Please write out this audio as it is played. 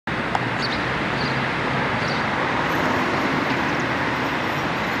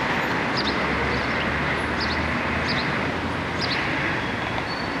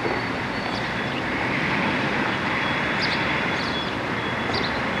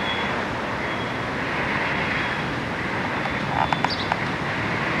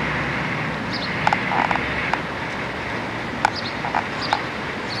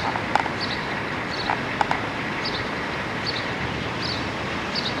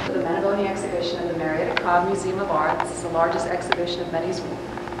Menaboni exhibition in the Marietta Cobb Museum of Art. This is the largest exhibition of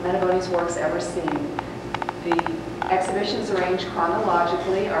Menaboni's works ever seen. The exhibition is arranged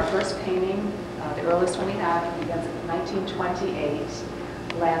chronologically. Our first painting, the earliest one we have, begins in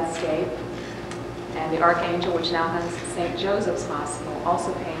 1928, landscape. And the Archangel, which now has St. Joseph's Hospital,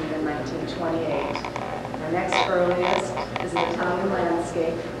 also painted in 1928. Our next earliest is an Italian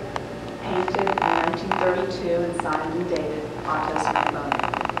landscape, painted in 1932 and signed and dated Otto's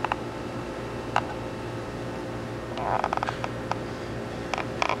Menaboni.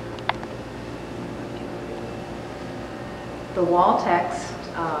 The wall text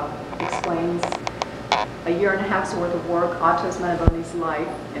explains a year and a half's worth of work, Otto's Menaboni's life,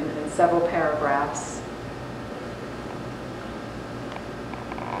 in several paragraphs.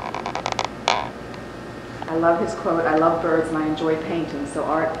 I love his quote, "I love birds and I enjoy painting, so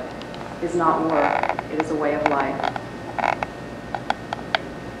art is not work, it is a way of life."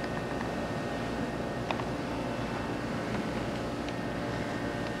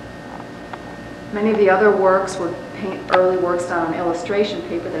 Many of the other works were early works done on illustration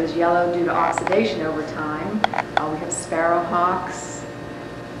paper that is yellow due to oxidation over time. We have sparrowhawks,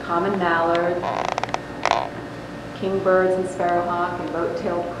 common mallard, kingbirds and sparrowhawk, and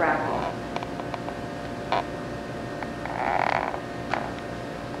boat-tailed crackle.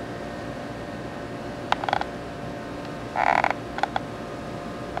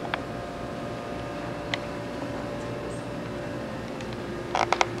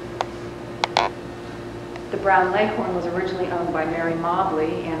 The brown leghorn was originally owned by Mary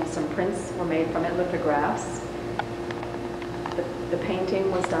Mobley, and some prints were made from it, lithographs. The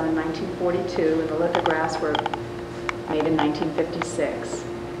painting was done in 1942, and the lithographs were made in 1956.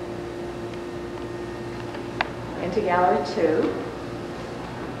 Into Gallery 2.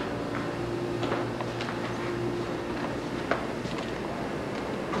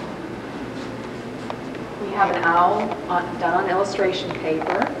 We have an owl done on illustration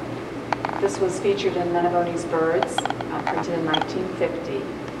paper. This was featured in Menaboni's Birds, printed in 1950.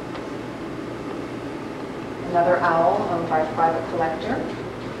 Another owl owned by a private collector.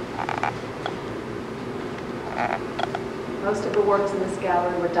 Most of the works in this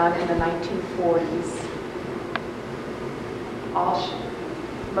gallery were done in the 1940s.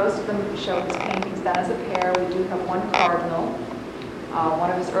 Most of them show his paintings done as a pair. We do have one cardinal,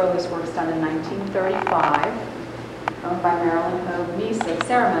 one of his earliest works done in 1935. Owned by Marilyn Hogue, niece of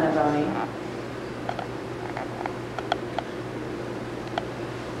Sarah Menaboni.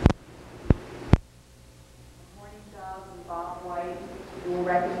 Morning Doves and Bob White, you will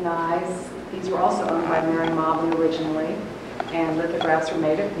recognize. These were also owned by Mary Mobley originally, and lithographs were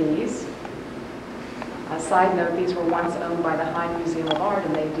made of these. A side note, these were once owned by the Hine Museum of Art,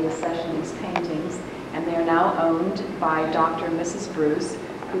 and they deaccessioned these paintings, and they are now owned by Dr. and Mrs. Bruce,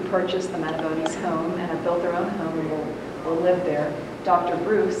 who purchased the Menaboni's home and have built their own home and will live there. Dr.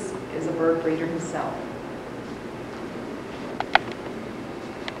 Bruce is a bird breeder himself.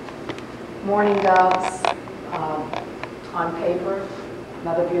 Morning Doves on paper,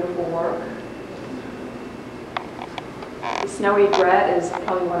 another beautiful work. The Snowy Egret is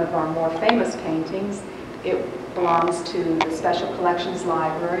probably one of our more famous paintings. It belongs to the Special Collections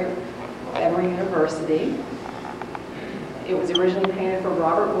Library of Emory University. It was originally painted for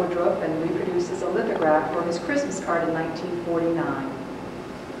Robert Woodruff and reproduced as a lithograph for his Christmas card in 1949.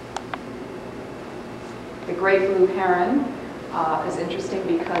 The Great Blue Heron is interesting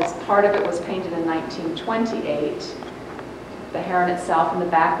because part of it was painted in 1928. The heron itself in the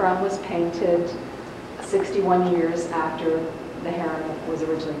background was painted 61 years after the heron was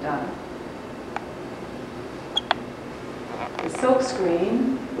originally done. The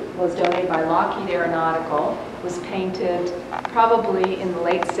silkscreen was donated by Lockheed Aeronautical, was painted probably in the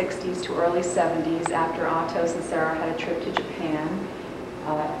late 60s to early 70s after Otto's and Sarah had a trip to Japan.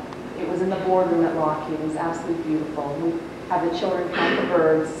 It was in the boardroom at Lockheed. It was absolutely beautiful. We have the children count the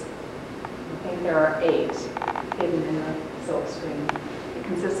birds. I think there are 8 hidden in the silkscreen. It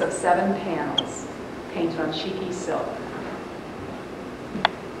consists of 7 panels painted on cheeky silk.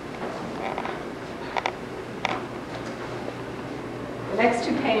 The next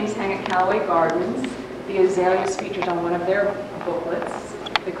 2 paintings hang at Callaway Gardens. The azaleas featured on one of their booklets.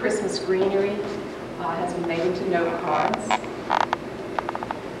 The Christmas greenery has been made into note cards.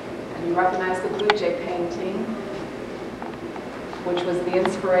 And you recognize the Blue Jay painting, which was the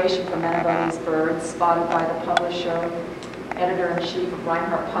inspiration for Menaboni's Birds, spotted by the publisher, editor-in-chief of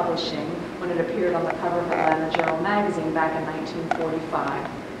Reinhardt Publishing, when it appeared on the cover of Atlanta Journal magazine back in 1945.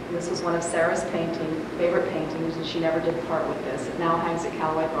 And this was one of Sarah's favorite paintings, and she never did part with this. It now hangs at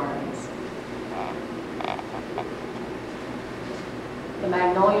Callaway Gardens. The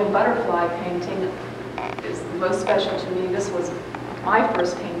Magnolia Butterfly painting is the most special to me. This was my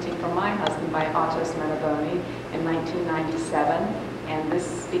first painting for my husband by Menaboni in 1997, and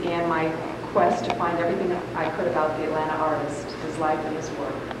this began my quest to find everything I could about the Atlanta artist, his life and his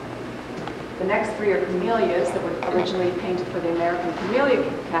work. The next three are camellias that were originally painted for the American Camellia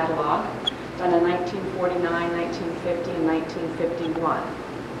catalog, done in 1949, 1950, and 1951.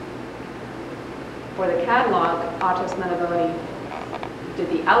 For the catalog, Menaboni did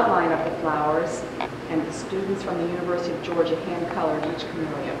the outline of the flowers, and the students from the University of Georgia hand-colored each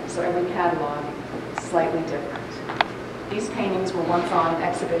camellia. So every catalog is slightly different. These paintings were once on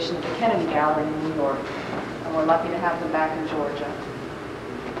exhibition at the Kennedy Gallery in New York, and we're lucky to have them back in Georgia.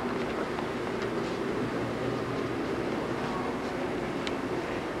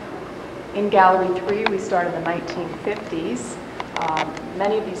 In Gallery 3, we started in the 1950s.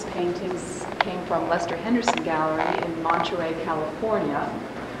 Many of these paintings came from Lester Henderson Gallery in Monterey, California,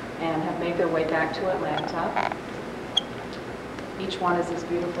 and have made their way back to Atlanta. Each one is as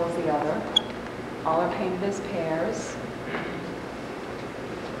beautiful as the other. All are painted as pairs.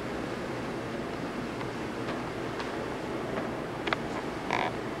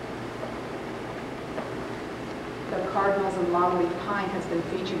 The Cardinals and Longleaf Pine has been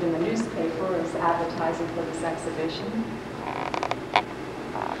featured in the newspaper as advertising for this exhibition.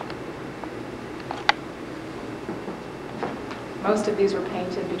 Most of these were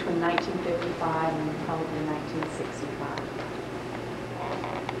painted between 1955 and probably 1965.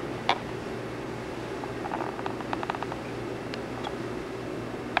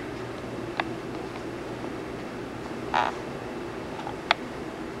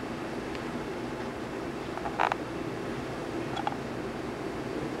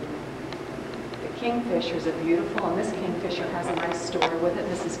 The kingfishers are beautiful, and this kingfisher has a nice story with it.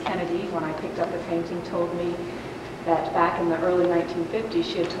 Mrs. Kennedy, when I picked up the painting, told me that back in the early 1950s,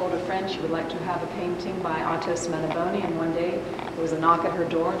 she had told a friend she would like to have a painting by Menaboni, and one day there was a knock at her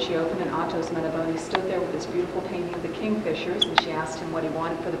door, and she opened, and Menaboni stood there with this beautiful painting of the kingfishers, and she asked him what he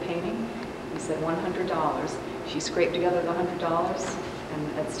wanted for the painting. He said $100. She scraped together the $100,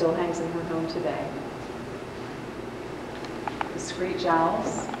 and it still hangs in her home today. Discreet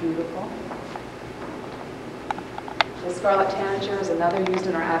jowls, beautiful. The Scarlet Tanager is another used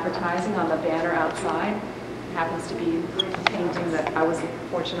in our advertising on the banner outside. Happens to be a painting that I was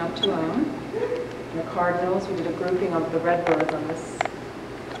fortunate enough to own. And the Cardinals, we did a grouping of the redbirds on this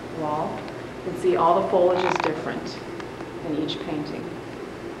wall. You can see all the foliage is different in each painting.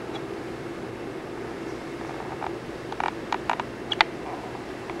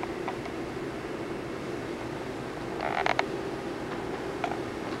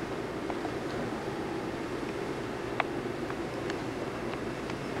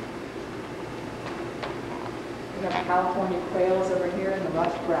 We have California quails over here in the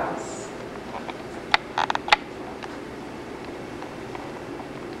rough grass.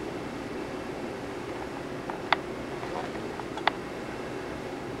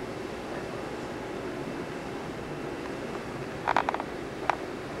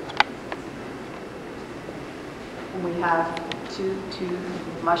 And we have two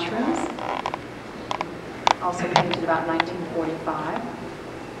mushrooms, also painted about 1945.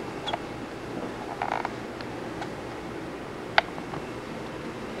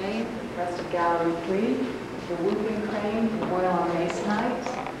 Okay, the rest of Gallery 3, the whooping crane, the boil on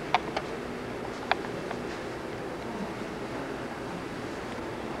masonite.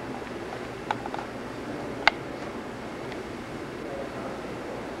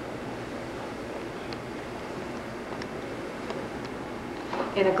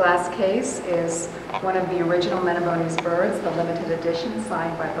 In a glass case is one of the original Menaboni's birds, the limited edition,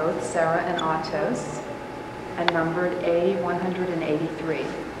 signed by both Sarah and Atos, and numbered A183.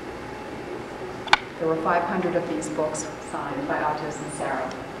 There were 500 of these books signed by Atos and Sarah.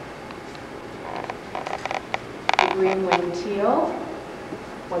 The green-winged teal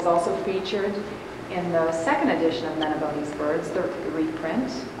was also featured in the second edition of Menaboni's birds, the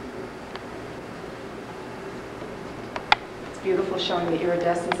reprint. It's beautiful, showing the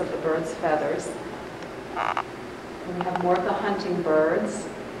iridescence of the bird's feathers. And we have more of the hunting birds,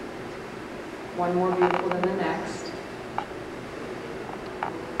 one more beautiful than the next.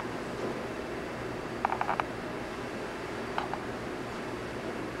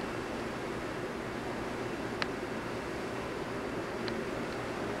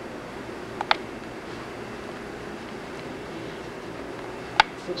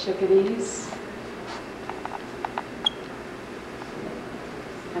 The chickadees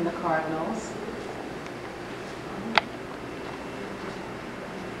and the cardinals.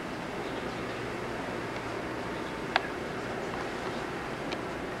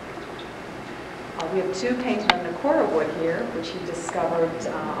 We have two painted on Nakora wood here, which he discovered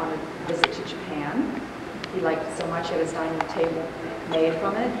on a visit to Japan. He liked it so much he had his dining table made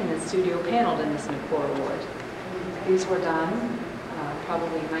from it, and his studio paneled in this Nakora wood. These were done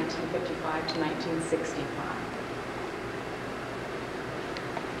probably 1955 to 1965.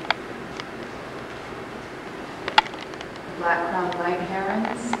 Black-crowned night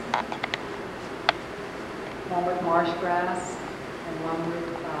herons, one with marsh grass and one with,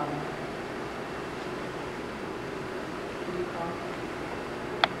 what do you call it?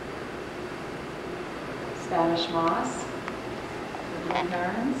 Spanish moss, the blue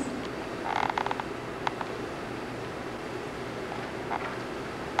herons.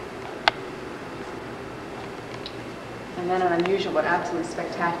 And then an unusual but absolutely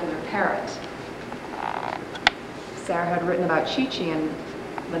spectacular parrot. Sarah had written about Chi-Chi in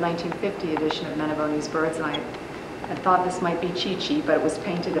the 1950 edition of Menaboni's Birds, and I had thought this might be Chi-Chi, but it was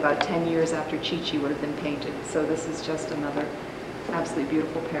painted about 10 years after Chi-Chi would have been painted. So this is just another absolutely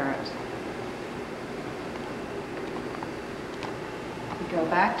beautiful parrot. We go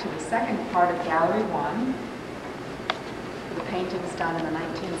back to the second part of Gallery 1. The paintings done in the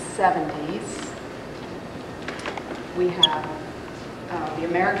 1970s. We have the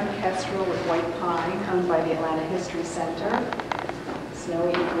American Kestrel with white pine, owned by the Atlanta History Center,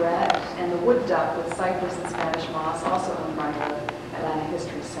 Snowy Egret, and the wood duck with cypress and Spanish moss, also owned by the Atlanta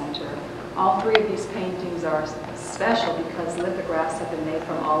History Center. All three of these paintings are special because lithographs have been made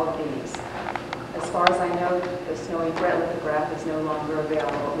from all of these. As far as I know, the Snowy Egret lithograph is no longer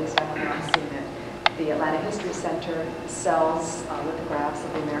available, at least I have not seen it. The Atlanta History Center sells lithographs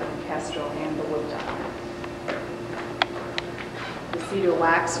of the American Kestrel and the wood duck. The cedar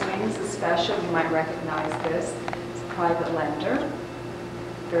waxwings is special. You might recognize this. It's a private lender.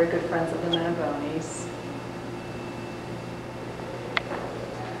 Very good friends of the Menabonis.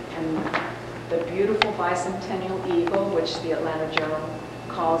 And the beautiful bicentennial eagle, which the Atlanta Journal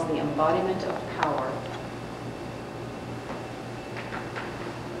calls the embodiment of power.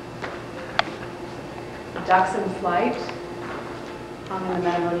 Ducks in flight hung in the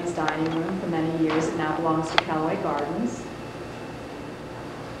Menaboni's dining room for many years. It now belongs to Callaway Gardens.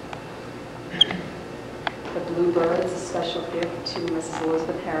 The bluebirds, a special gift to Mrs.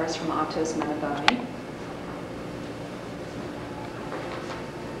 Elizabeth Harris from Atos Menaboni.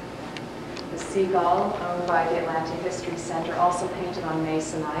 The seagull, owned by the Atlanta History Center, also painted on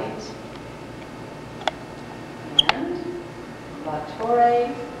masonite. And La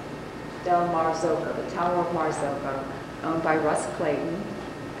Torre del Marzocco, the Tower of Marzocco, owned by Russ Clayton,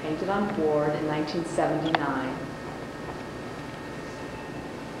 painted on board in 1979.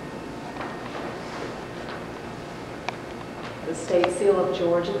 The State Seal of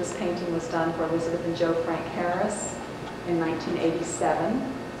Georgia, this painting was done for Elizabeth and Joe Frank Harris in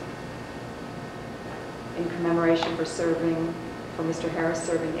 1987 in commemoration for Mr. Harris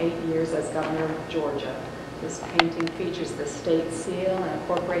serving 8 years as governor of Georgia. This painting features the state seal and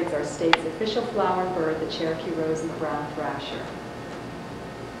incorporates our state's official flower and bird, the Cherokee rose and the brown thrasher.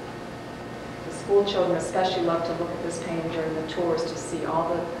 The school children especially love to look at this painting during the tours to see all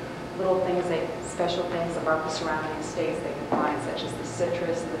the little things, special things about the surrounding states they can find, such as the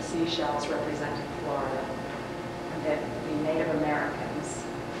citrus and the seashells representing Florida, and then the Native Americans,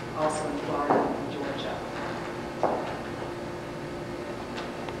 also in Florida and Georgia.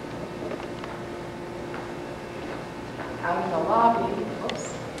 Out in the lobby,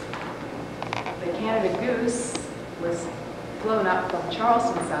 the Canada goose was flown up from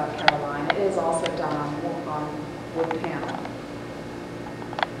Charleston, South Carolina. It is also done on wood panel.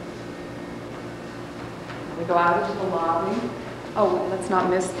 We go out into the lobby. Oh, let's not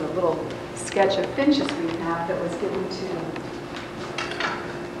miss the little sketch of finches we have that was given to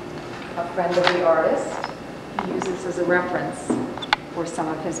a friend of the artist. He uses this as a reference for some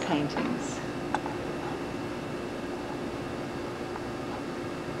of his paintings.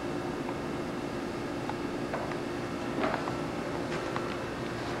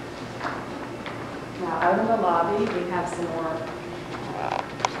 Now, out in the lobby, we have some more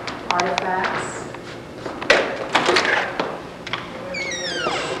artifacts.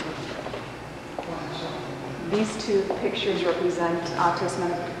 These two pictures represent Atos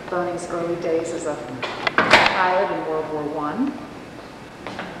Menaboni's early days as a pilot in World War I.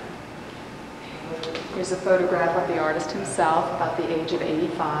 Here's a photograph of the artist himself, about the age of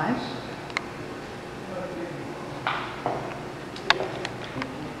 85.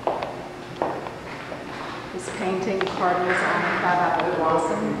 This painting, Cardinals on the Crabapple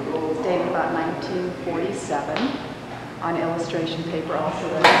Blossom, is dated about 1947 on illustration paper, also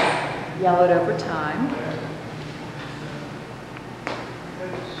yellowed over time.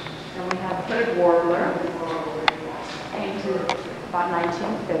 And we have hooded warbler, painted about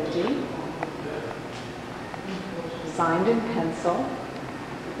 1950, signed in pencil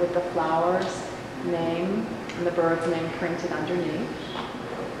with the flower's name and the bird's name printed underneath.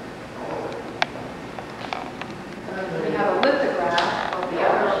 We have a lithograph of the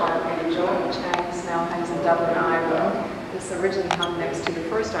other archangel, which now hangs in Dublin, Ireland. This originally hung next to the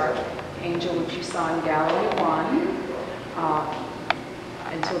first archangel, which you saw in Gallery 1,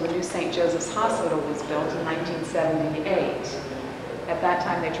 until the new St. Joseph's Hospital was built in 1978. At that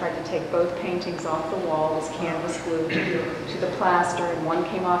time, they tried to take both paintings off the wall as canvas glued to the plaster, and one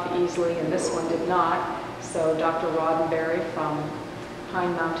came off easily, and this one did not. So Dr. Roddenberry from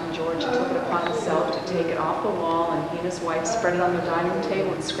Pine Mountain, Georgia, took it upon himself to take it off the wall, and he and his wife spread it on the dining room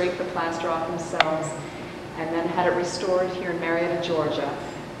table and scraped the plaster off themselves, and then had it restored here in Marietta, Georgia.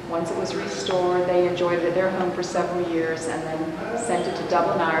 Once it was restored, they enjoyed it at their home for several years and then sent it to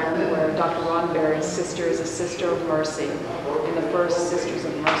Dublin, Ireland, where Dr. Roddenberry's sister is a Sister of Mercy in the first Sisters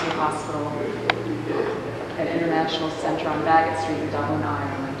of Mercy Hospital at International Center on Bagot Street in Dublin,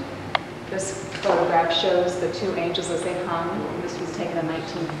 Ireland. This photograph shows the two angels as they hung. This was taken in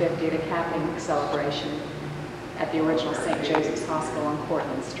 1950 at a capping celebration at the original St. Joseph's Hospital on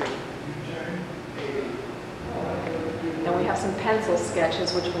Cortlandt Street. Then we have some pencil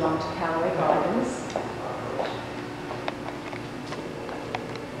sketches which belong to Callaway Gardens.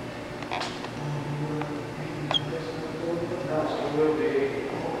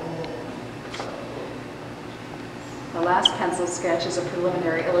 The last pencil sketch is a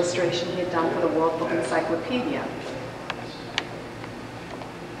preliminary illustration he had done for the World Book Encyclopedia.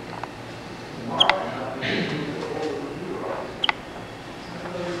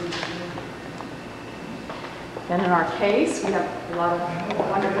 Then in our case, we have a lot of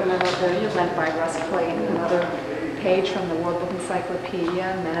wonderful memorabilia lent by Russ Clayton, another page from the World Book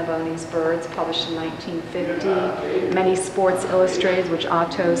Encyclopedia, Menaboni's Birds, published in 1950, many Sports Illustrated, which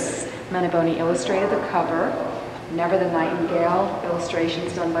Atos Menaboni illustrated the cover, Never the Nightingale,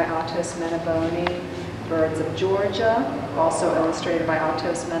 illustrations done by Atos Menaboni, Birds of Georgia, also illustrated by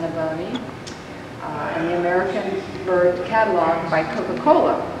Atos Menaboni, and the American Bird Catalog by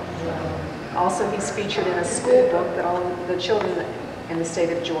Coca-Cola. Also, he's featured in a school book that all the children in the state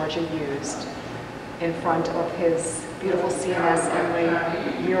of Georgia used in front of his beautiful C&S Emily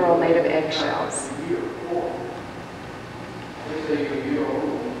mural made of eggshells.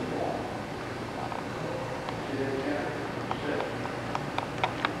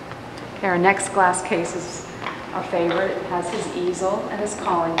 Our next glass case is a favorite. It has his easel and his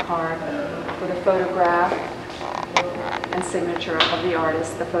calling card with a photograph and signature of the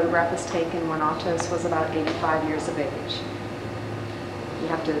artist. The photograph was taken when Atos was about 85 years of age. You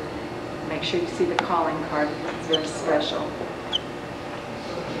have to make sure you see the calling card. It's very special.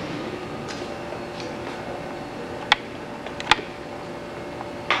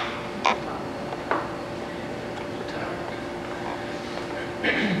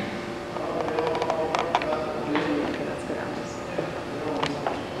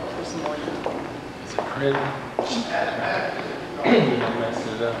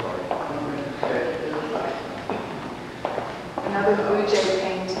 Another Blue Jay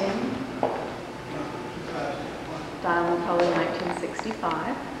painting, Diamond Color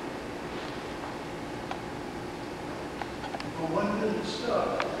 1965. When did it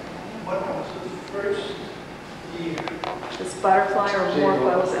start? What was the first year? This butterfly or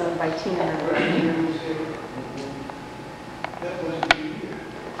morpho was owned by Tina Menaboni. That was the year.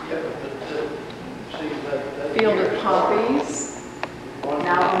 Yeah, but see that Field of Poppies,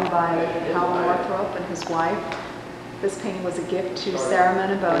 now owned by Hal Northrop and his wife. This painting was a gift to Sarah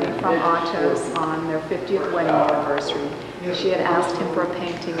Menaboni from Atos on their 50th wedding anniversary. She had asked him for a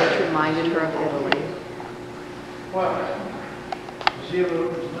painting which reminded her of Italy.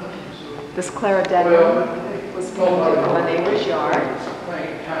 This Claridenium was painted from a neighbor's yard.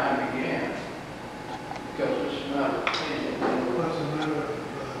 Time again, because it's not what's the matter of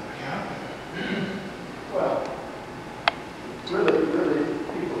well, really,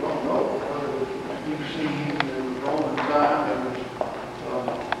 people don't know. You see in the Roman time, it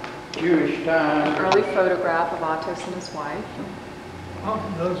was Jewish time. An early photograph of Atos and his wife. Oh,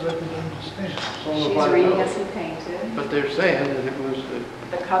 those I can understand. She's reading as he painted. But they're saying that it was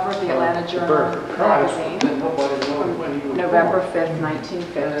the cover of the Atlanta Journal magazine from November 5th,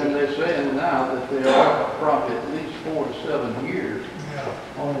 1950. And they're saying now that they are probably at least 4 to 7 years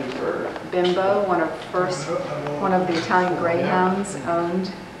on the earth. Bimbo, one of the Italian greyhounds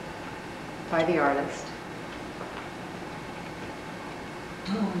owned by the artist.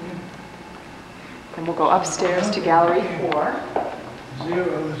 And we'll go upstairs to Gallery 4.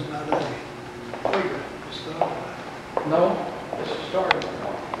 0 is not A. No, this is starting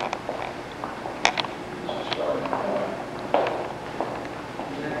point. This is starting point.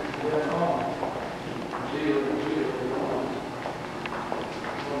 And then going on. 0 to 0 1.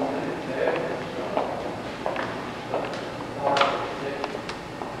 Going in tab and stuff.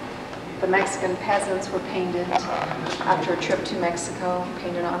 The Mexican peasants were painted after a trip to Mexico,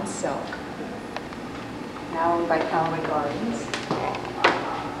 painted on silk. Now owned by Callaway Gardens.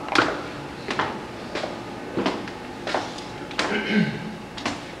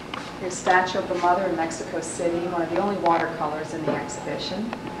 Here's a statue of the mother in Mexico City, one of the only watercolors in the exhibition.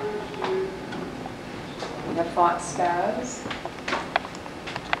 We have fought sparrows.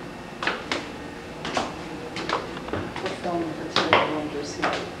 We're filming for two of the rangers who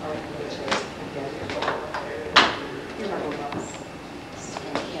are in the chase. Here's our little bus.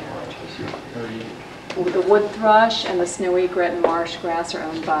 The wood thrush and the snowy egret and marsh grass are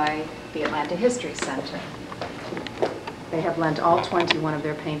owned by the Atlanta History Center. They have lent all 21 of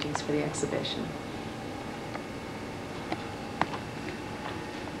their paintings for the exhibition.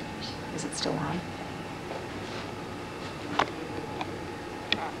 Is it still on?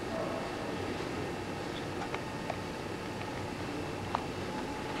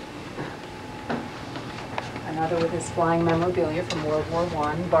 Another with his flying memorabilia from World War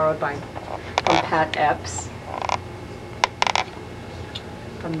I, borrowed from Pat Epps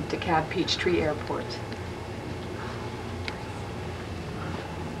from DeKalb Peachtree Airport.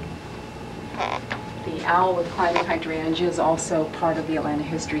 The owl with climbing hydrangea is also part of the Atlanta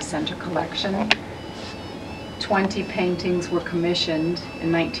History Center collection. 20 paintings were commissioned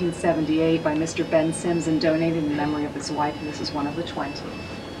in 1978 by Mr. Ben Sims and donated in memory of his wife, and this is one of the 20.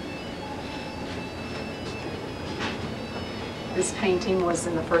 This painting was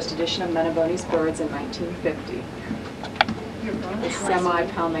in the first edition of Menaboni's Birds in 1950. It's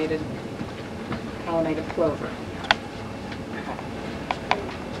semi-palmated plover.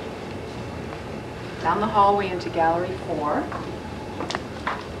 Down the hallway into Gallery 4.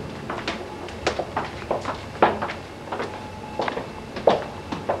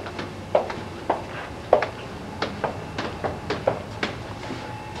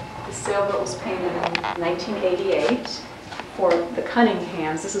 The sailboat was painted in 1988 for the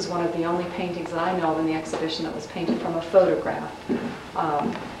Cunninghams. This is one of the only paintings that I know of in the exhibition that was painted from a photograph.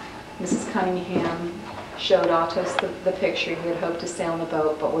 Mrs. Cunningham showed Atos the picture. He had hoped to sail on the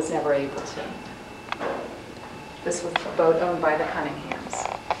boat but was never able to. This was a boat owned by the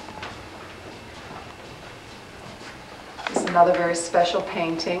Cunninghams. This is another very special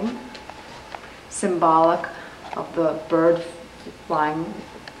painting, symbolic of the bird flying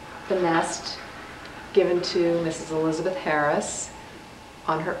the nest, given to Mrs. Elizabeth Harris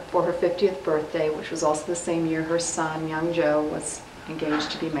for her 50th birthday, which was also the same year her son, young Joe, was engaged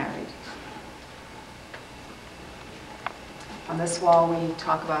to be married. On this wall, we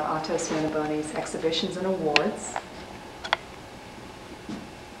talk about Atos Menaboni's exhibitions and awards.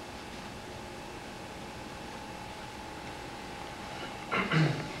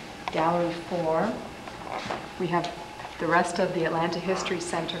 Gallery 4, we have the rest of the Atlanta History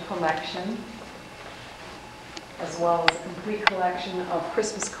Center collection, as well as a complete collection of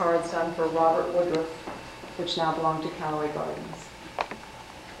Christmas cards done for Robert Woodruff, which now belong to Callaway Gardens.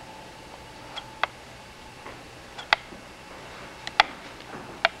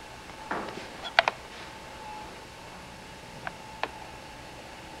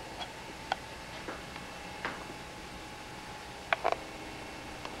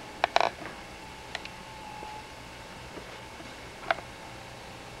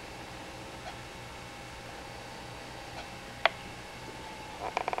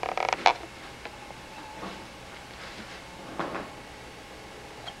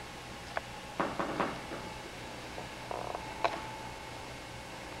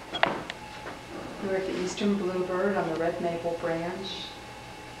 We're at the eastern bluebird on the red maple branch.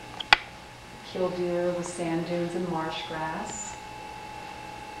 Killdeer with sand dunes and marsh grass.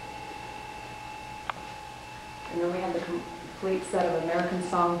 And then we have the complete set of American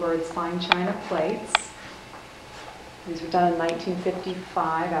Songbirds fine china plates. These were done in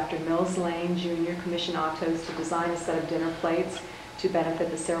 1955 after Mills Lane Jr. commissioned Atos to design a set of dinner plates to benefit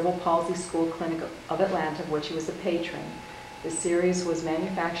the Cerebral Palsy School Clinic of Atlanta, of which he was a patron. The series was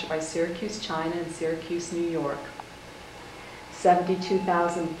manufactured by Syracuse China in Syracuse, New York.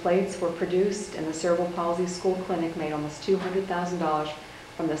 72,000 plates were produced, and the Cerebral Palsy School Clinic made almost $200,000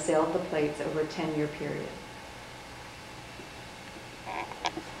 from the sale of the plates over a 10-year period.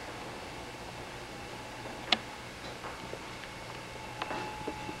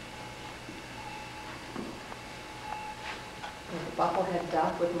 The bucklehead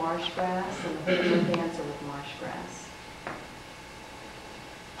duck with marsh grass and the hooded dancer with marsh grass.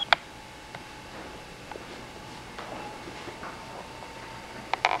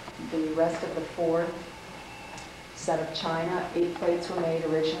 the rest of the Ford set of china. 8 plates were made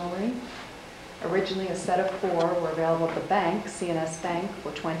originally. Originally, a set of 4 were available at the bank, C&S Bank,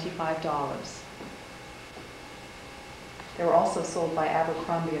 for $25. They were also sold by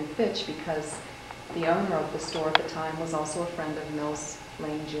Abercrombie & Fitch because the owner of the store at the time was also a friend of Mills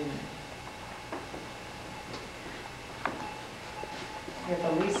Lane Jr. We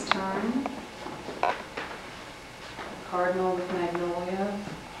have the lease turn, Cardinal with Magnolia,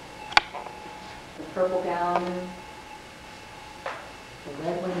 the Purple Gown, the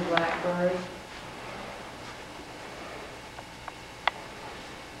Redwing Blackbird,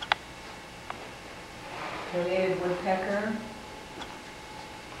 Related Woodpecker,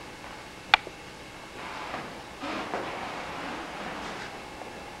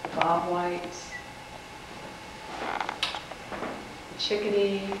 Bob White, the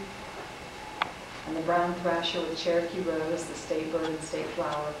Chickadee, and the Brown Thrasher with Cherokee Rose, the State Bird and State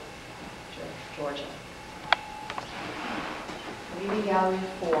Flower, Georgia. Meeting Gallery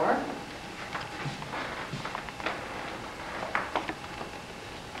 4.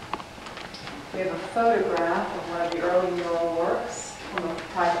 We have a photograph of one of the early mural works from a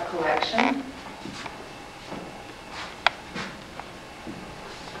private collection.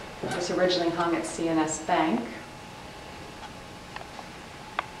 This originally hung at C&S Bank.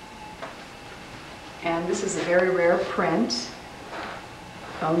 And this is a very rare print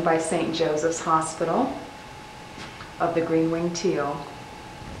owned by St. Joseph's Hospital of the green-winged teal.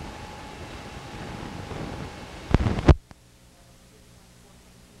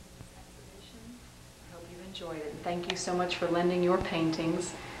 Enjoyed it. Thank you so much for lending your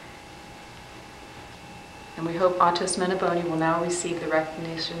paintings. And we hope Autos Menaboni will now receive the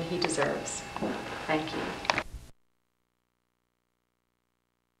recognition he deserves. Thank you.